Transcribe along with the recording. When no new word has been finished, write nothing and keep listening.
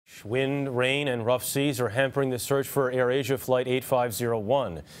wreckage. Wind, rain, and rough seas are hampering the search for AirAsia Flight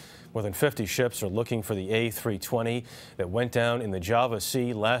 8501. More than 50 ships are looking for the A320 that went down in the Java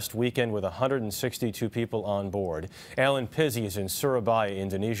Sea last weekend with 162 people on board. Alan Pizzey is in Surabaya,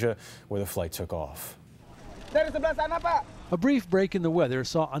 Indonesia, where the flight took off. A brief break in the weather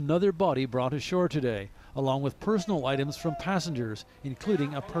saw another body brought ashore today, along with personal items from passengers,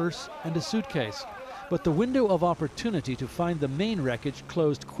 including a purse and a suitcase. But the window of opportunity to find the main wreckage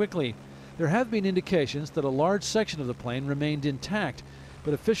closed quickly. There have been indications that a large section of the plane remained intact,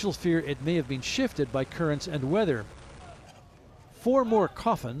 but officials fear it may have been shifted by currents and weather. 4 more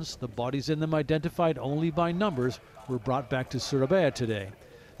coffins, the bodies in them identified only by numbers, were brought back to Surabaya today.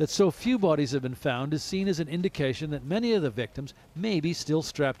 That so few bodies have been found is seen as an indication that many of the victims may be still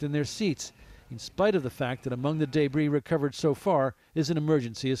strapped in their seats, in spite of the fact that among the debris recovered so far is an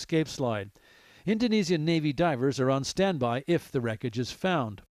emergency escape slide. Indonesian Navy divers are on standby if the wreckage is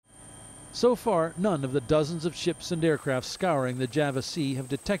found. So far, none of the dozens of ships and aircraft scouring the Java Sea have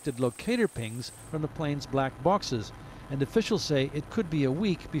detected locator pings from the plane's black boxes, and officials say it could be a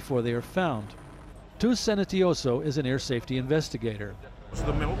week before they are found. Tu Senetioso is an air safety investigator. So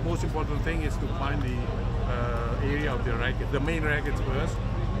the most important thing is to find the area of the wreckage, the main wreckage first.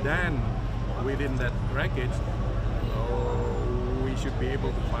 Then, within that wreckage, we should be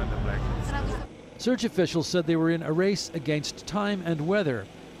able to find the wreckage. Search officials said they were in a race against time and weather.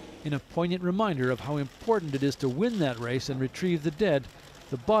 In a poignant reminder of how important it is to win that race and retrieve the dead,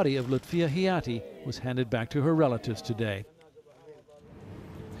 the body of Lutfia Hayati was handed back to her relatives today.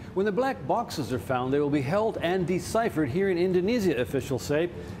 When the black boxes are found, they will be held and deciphered here in Indonesia, officials say,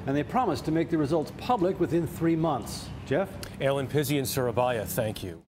 and they promise to make the results public within 3 months. Jeff? Alan Pizzey in Surabaya, thank you.